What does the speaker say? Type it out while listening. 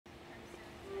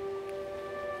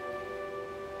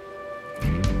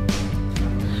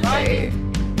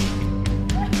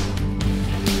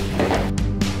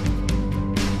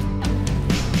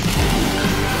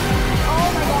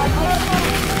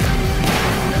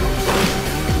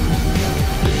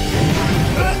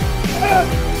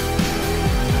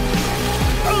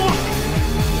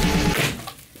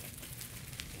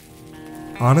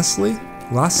Honestly,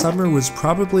 last summer was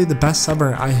probably the best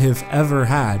summer I have ever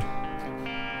had.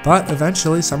 But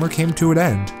eventually summer came to an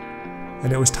end,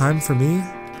 and it was time for me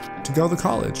to go to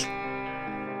college.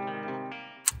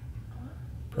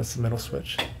 Press the middle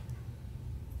switch.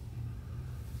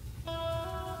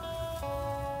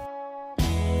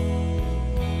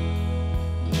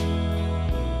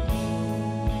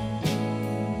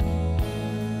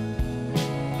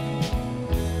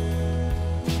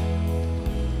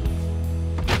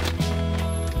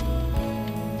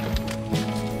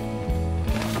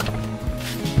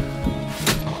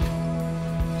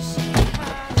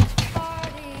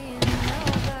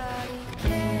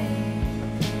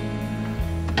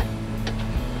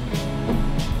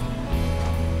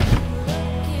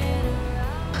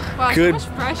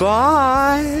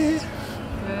 Goodbye.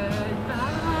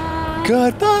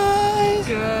 Goodbye.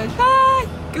 Goodbye.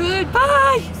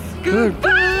 Goodbye. Goodbye.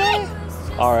 Goodbye.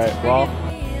 All right. Well,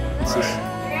 this is. We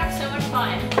have so much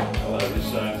fun. I love you,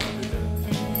 son.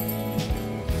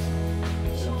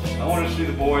 I want to see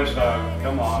the boys hug.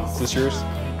 Come on. Is this yours?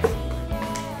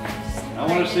 I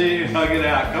want to see you hug it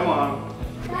out. Come on.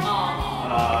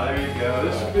 Ah, there you go.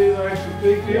 This would be like a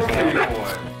big deal for you,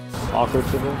 boy. Awkward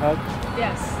sibling hug?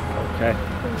 Yes. Okay.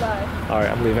 Goodbye. All right,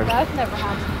 I'm leaving. That's never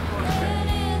happened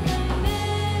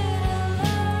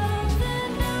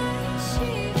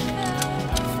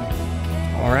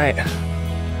before. All right.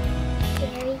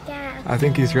 There we go. I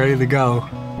think he's ready to go.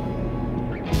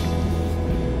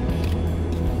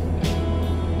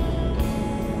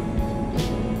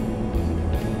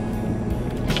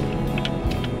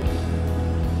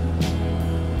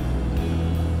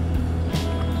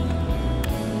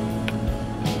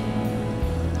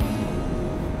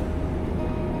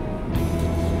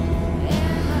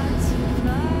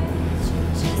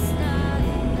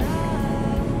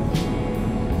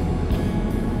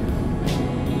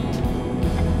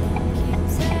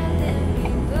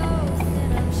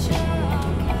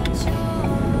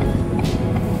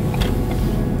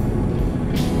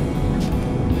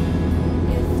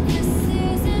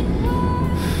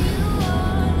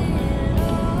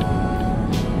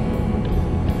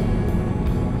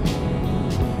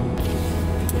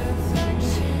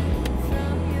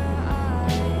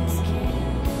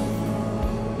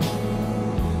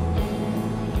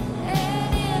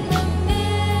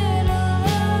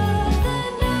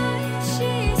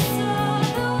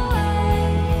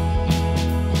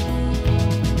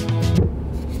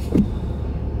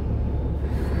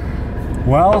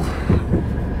 Well,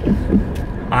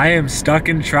 I am stuck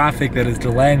in traffic that is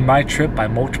delaying my trip by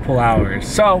multiple hours.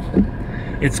 So,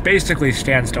 it's basically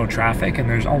standstill traffic, and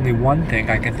there's only one thing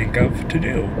I can think of to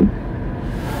do.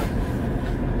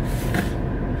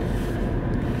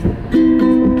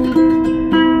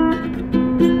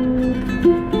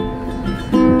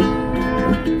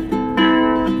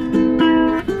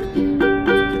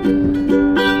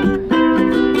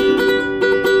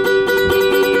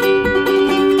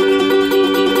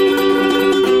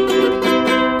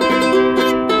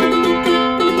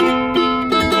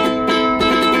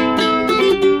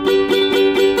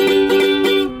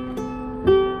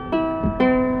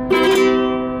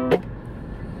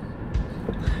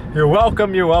 You're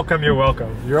welcome, you're welcome, you're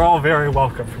welcome. You're all very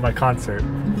welcome for my concert.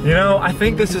 You know, I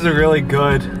think this is a really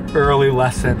good early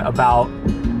lesson about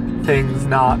things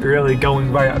not really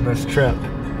going right on this trip.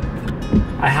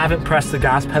 I haven't pressed the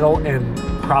gas pedal in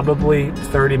probably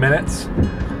 30 minutes,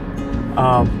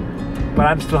 but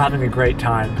I'm still having a great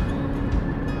time.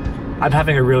 I'm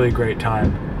having a really great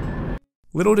time.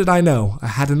 Little did I know, I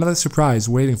had another surprise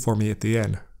waiting for me at the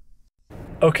inn.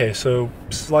 Okay, so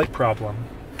slight problem.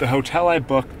 The hotel I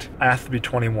booked, I have to be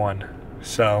 21,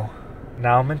 so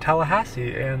now I'm in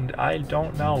Tallahassee and I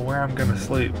don't know where I'm gonna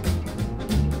sleep.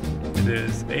 It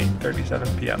is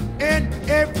 8:37 p.m. And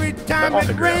every time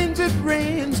it rains,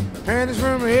 pennies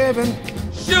from heaven.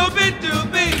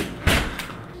 Shooby-dooby.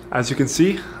 As you can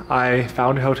see, I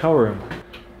found a hotel room.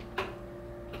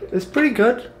 It's pretty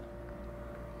good.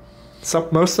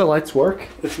 Most of the lights work.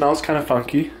 It smells kind of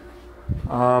funky.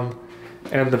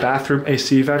 And the bathroom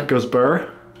AC vent goes burr.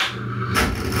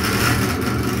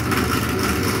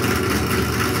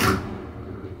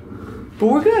 But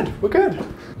we're good, we're good.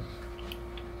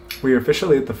 We are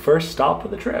officially at the first stop of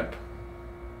the trip.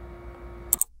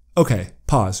 Okay,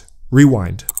 pause,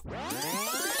 rewind.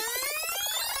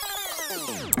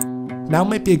 Now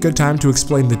might be a good time to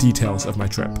explain the details of my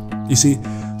trip. You see,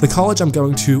 the college I'm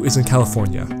going to is in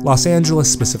California, Los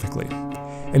Angeles specifically,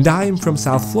 and I am from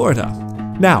South Florida.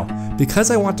 Now, because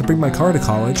I want to bring my car to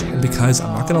college, and because,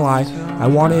 I'm not gonna lie, I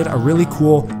wanted a really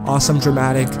cool, awesome,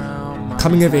 dramatic,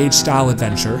 coming-of-age style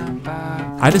adventure,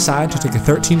 I decided to take a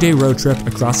 13-day road trip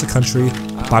across the country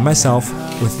by myself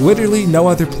with literally no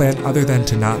other plan other than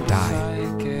to not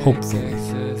die. Hopefully.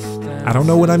 I don't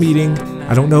know what I'm eating.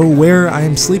 I don't know where I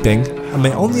am sleeping. And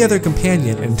my only other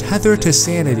companion and tether to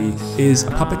sanity is a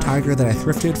puppet tiger that I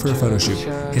thrifted for a photo shoot.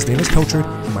 His name is Pilchard.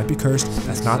 He might be cursed.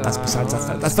 That's not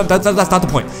the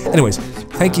point. Anyways,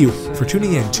 thank you for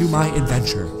tuning in to my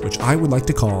adventure, which I would like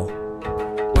to call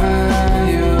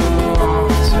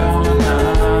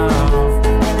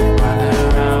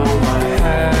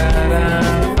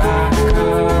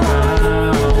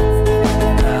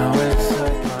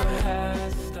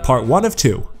Part 1 of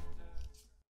 2.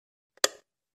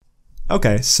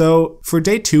 Okay, so for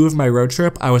day 2 of my road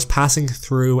trip, I was passing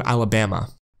through Alabama.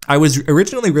 I was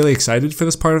originally really excited for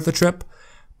this part of the trip,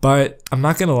 but I'm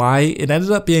not gonna lie, it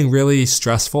ended up being really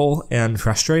stressful and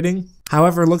frustrating.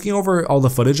 However, looking over all the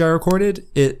footage I recorded,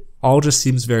 it all just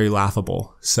seems very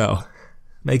laughable, so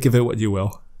make of it what you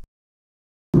will.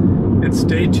 It's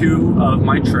day 2 of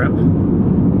my trip,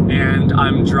 and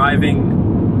I'm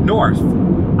driving north.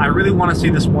 I really want to see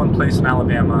this one place in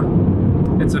Alabama.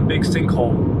 It's a big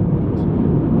sinkhole.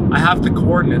 I have the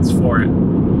coordinates for it.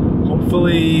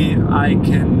 Hopefully I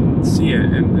can see it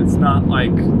and it's not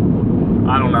like,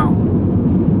 I don't know.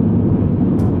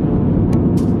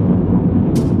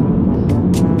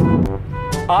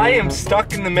 I am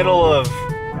stuck in the middle of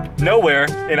nowhere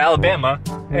in Alabama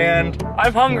and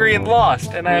I'm hungry and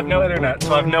lost and I have no internet,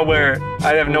 so I have no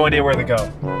idea where to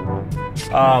go.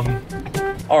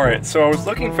 Alright, so I was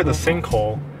looking for the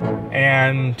sinkhole,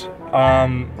 and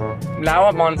now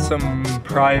I'm on some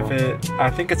private, I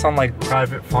think it's on like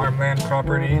private farmland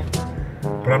property,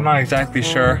 but I'm not exactly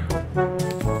sure.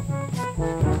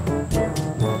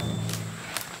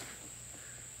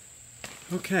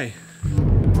 Okay.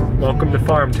 Welcome to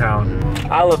Farmtown.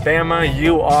 Alabama,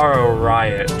 you are a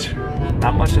riot.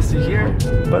 Not much to see here,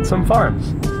 but some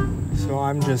farms. So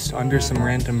I'm just under some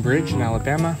random bridge in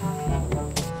Alabama.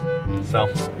 So, I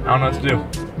don't know what to do.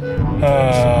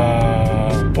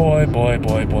 Boy.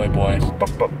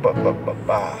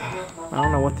 I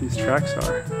don't know what these tracks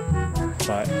are,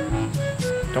 but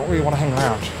don't really want to hang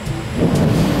around.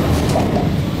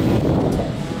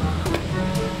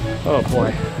 Oh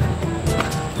boy.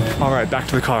 Alright, back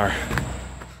to the car.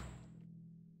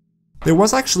 There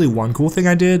was actually one cool thing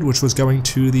I did, which was going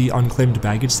to the unclaimed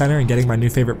baggage center and getting my new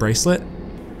favorite bracelet.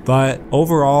 But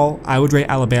overall, I would rate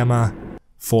Alabama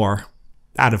 4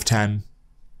 out of 10.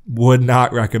 Would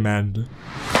not recommend.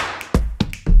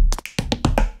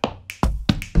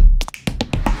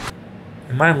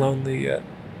 Am I lonely yet?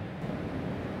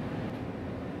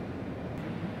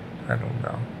 I don't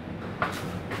know.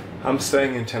 I'm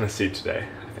staying in Tennessee today,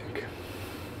 I think.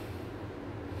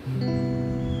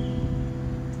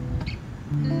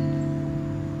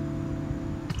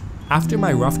 After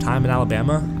my rough time in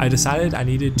Alabama, I decided I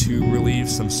needed to relieve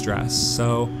some stress,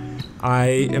 so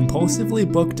I impulsively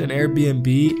booked an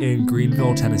Airbnb in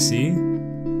Greenville, Tennessee.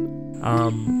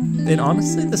 And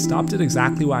honestly, the stop did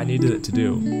exactly what I needed it to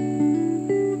do.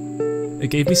 It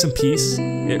gave me some peace,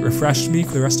 it refreshed me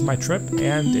for the rest of my trip,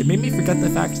 and it made me forget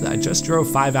the fact that I just drove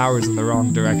 5 hours in the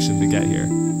wrong direction to get here.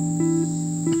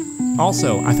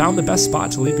 Also, I found the best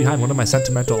spot to leave behind one of my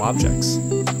sentimental objects.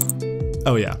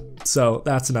 Oh yeah, so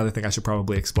that's another thing I should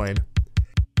probably explain.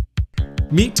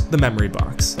 Meet the memory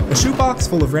box, a shoebox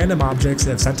full of random objects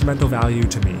that have sentimental value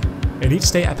to me. In each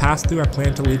state I pass through, I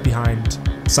plan to leave behind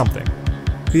something.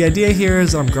 The idea here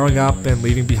is that I'm growing up and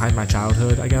leaving behind my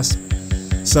childhood, I guess.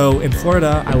 So in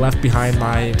Florida, I left behind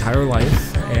my entire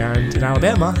life, and in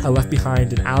Alabama, I left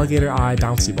behind an alligator eye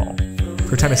bouncy ball.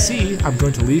 For Tennessee, I'm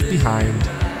going to leave behind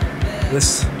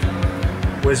this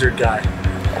wizard guy.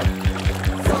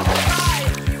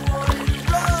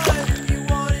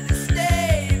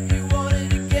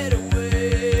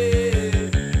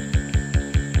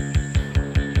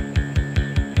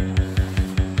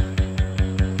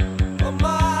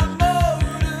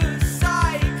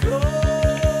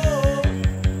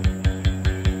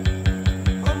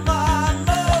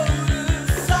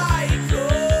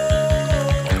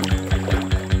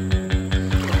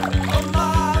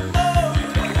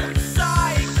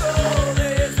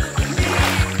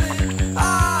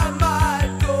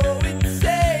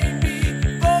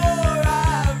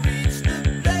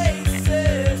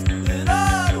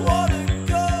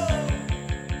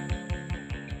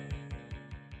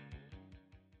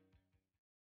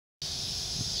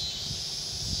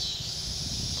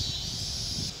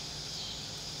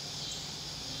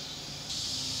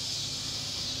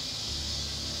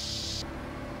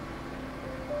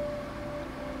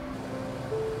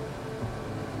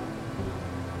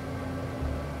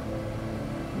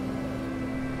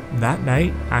 That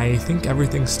night, I think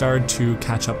everything started to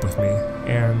catch up with me,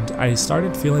 and I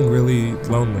started feeling really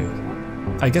lonely.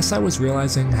 I guess I was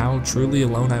realizing how truly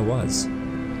alone I was.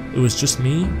 It was just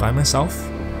me, by myself,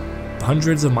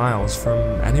 hundreds of miles from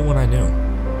anyone I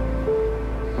knew.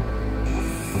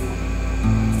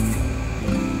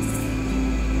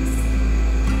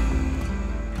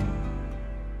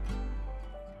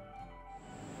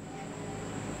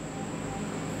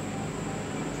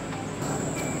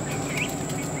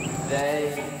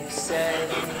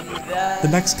 The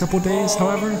next couple days,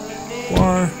 however,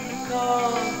 were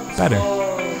better.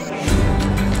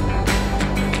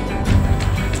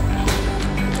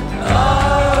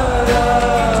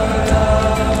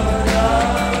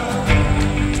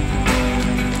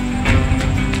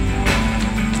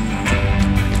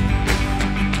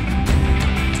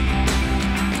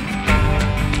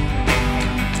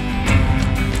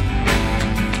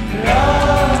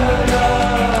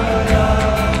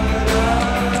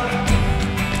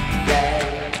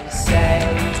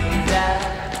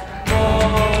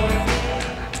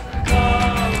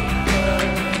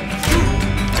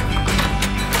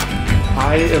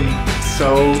 I am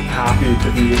so happy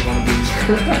to be one of these.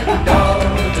 All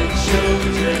the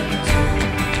children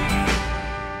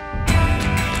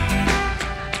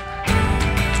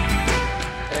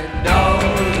and all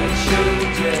the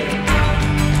children.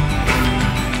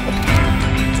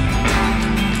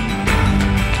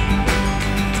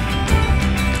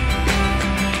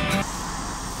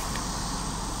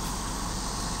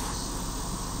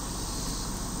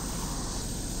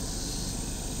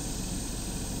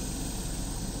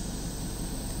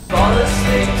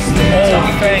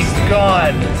 Oh, thank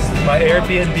God! My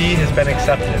Airbnb has been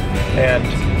accepted, and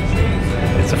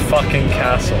it's a fucking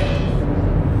castle.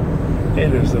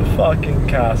 It is a fucking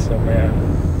castle, man.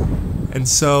 And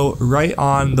so, right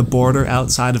on the border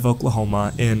outside of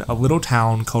Oklahoma, in a little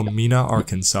town called Mena,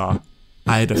 Arkansas,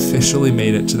 I had officially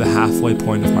made it to the halfway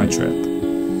point of my trip.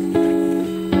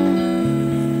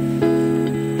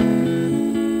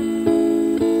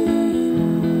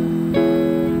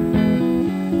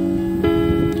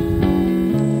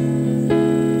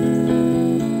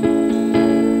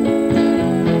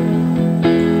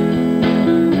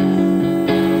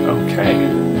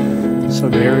 So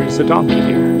there's a donkey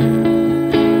here.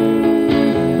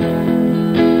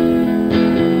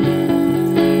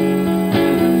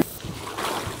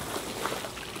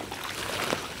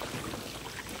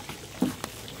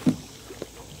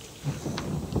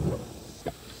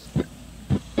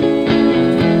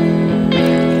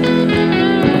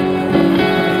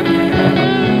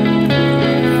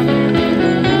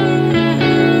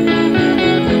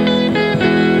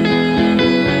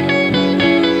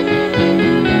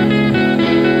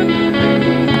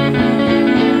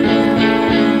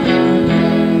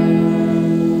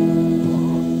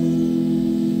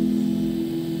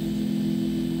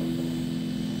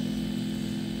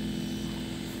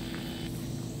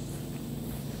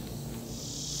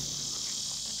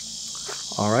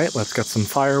 Alright, let's get some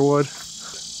firewood.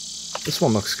 This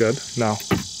one looks good. No,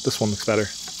 this one looks better.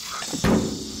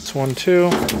 This one too.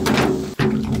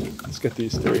 Let's get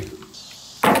these three.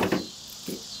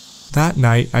 That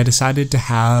night, I decided to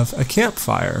have a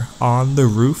campfire on the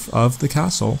roof of the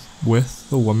castle with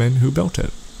the woman who built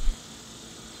it.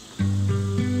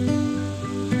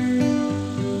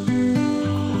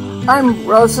 I'm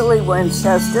Rosalie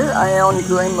Winchester. I own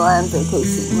Dreamland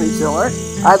Vacation Resort.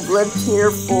 I've lived here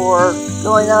for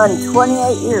going on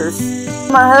 28 years.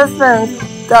 My husband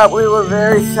thought we were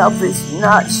very selfish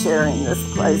not sharing this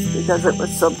place because it was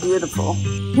so beautiful.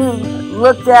 He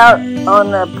looked out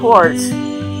on the porch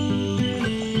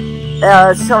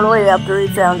shortly after he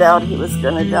found out he was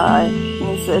going to die.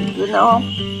 And he said, you know,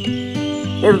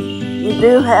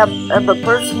 if a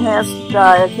person has to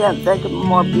die, I can't think of a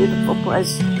more beautiful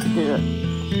place to do it.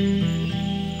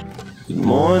 Good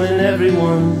morning,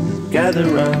 everyone. Gather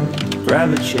round,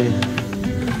 grab a chair.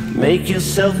 Make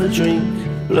yourself a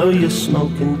drink, blow your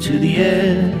smoke into the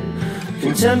air.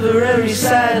 Contemporary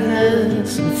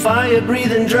sadness and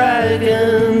fire-breathing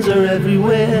dragons are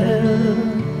everywhere.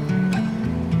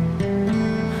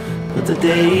 But the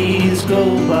days go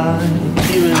by,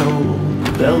 hearing old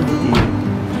velvet news.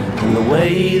 And the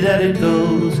way that it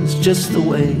goes is just the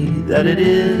way that it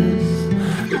is.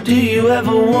 But do you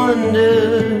ever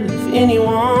wonder if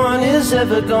anyone is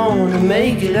ever gonna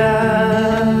make it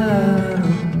out?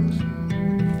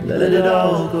 Let it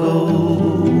all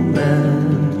go,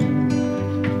 man.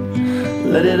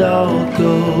 Let it all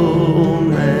go,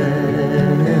 man.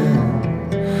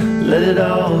 Let it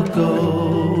all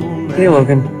go, man. Hey,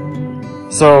 Logan.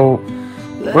 So,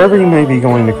 Wherever you may be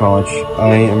going to college,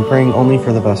 I am praying only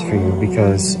for the best for you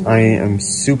because I am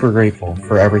super grateful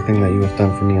for everything that you have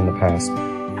done for me in the past.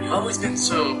 You've always been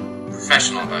so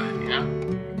professional about it, you know?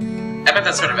 I bet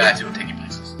that sort of attitude will take you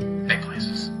places. Big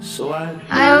places.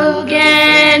 Hi,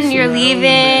 Logan. You're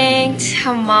leaving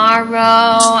tomorrow.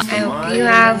 I hope you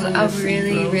have a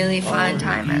really, really fun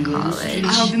time at college.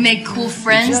 I hope you make cool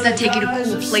friends that take you to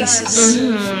cool places.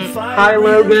 Hi,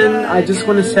 Logan. I just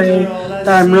want to say that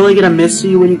I'm really going to miss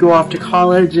you when you go off to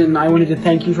college, and I wanted to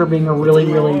thank you for being a really,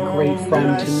 really great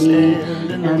friend to me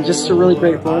and just a really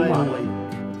great role model.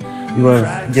 You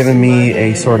have given me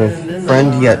a sort of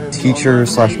friend yet teacher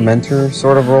slash mentor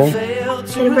sort of role.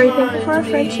 I'm very thankful for our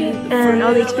friendship and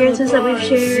all the experiences that we've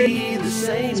shared.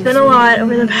 It's been a lot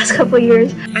over the past couple of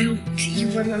years. I hope you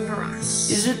remember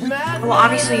us. Well,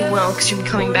 obviously you will, because you'll be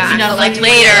coming back. You're not allowed to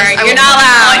later. You're not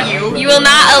allowed. You will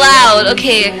not allowed.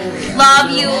 Okay.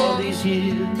 Love you.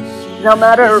 No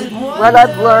matter what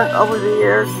I've learned over the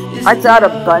years, I thought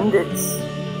abundant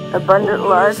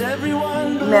life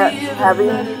meant having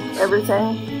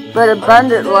everything. But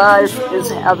abundant life is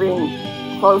having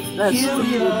closeness to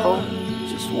people,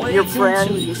 your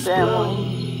friends, your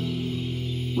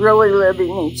family, really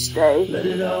living each day,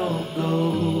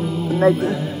 and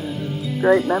making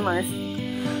great memories.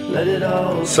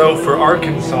 So for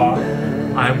Arkansas,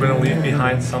 I'm going to leave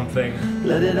behind something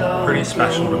pretty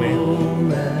special to me.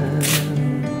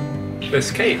 This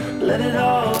cape.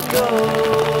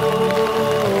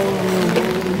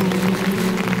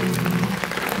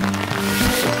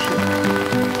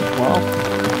 Well,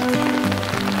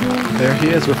 there he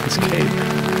is with his cape.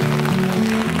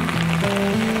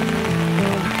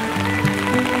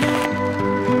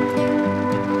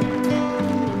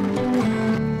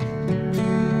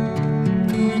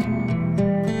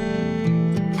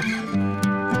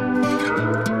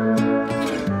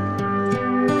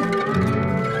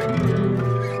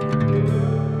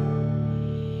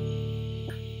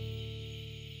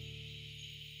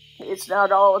 It's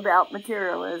not all about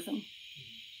materialism.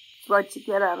 It's what you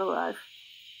get out of life.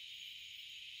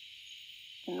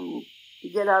 And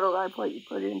you get out of life what you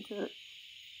put into it.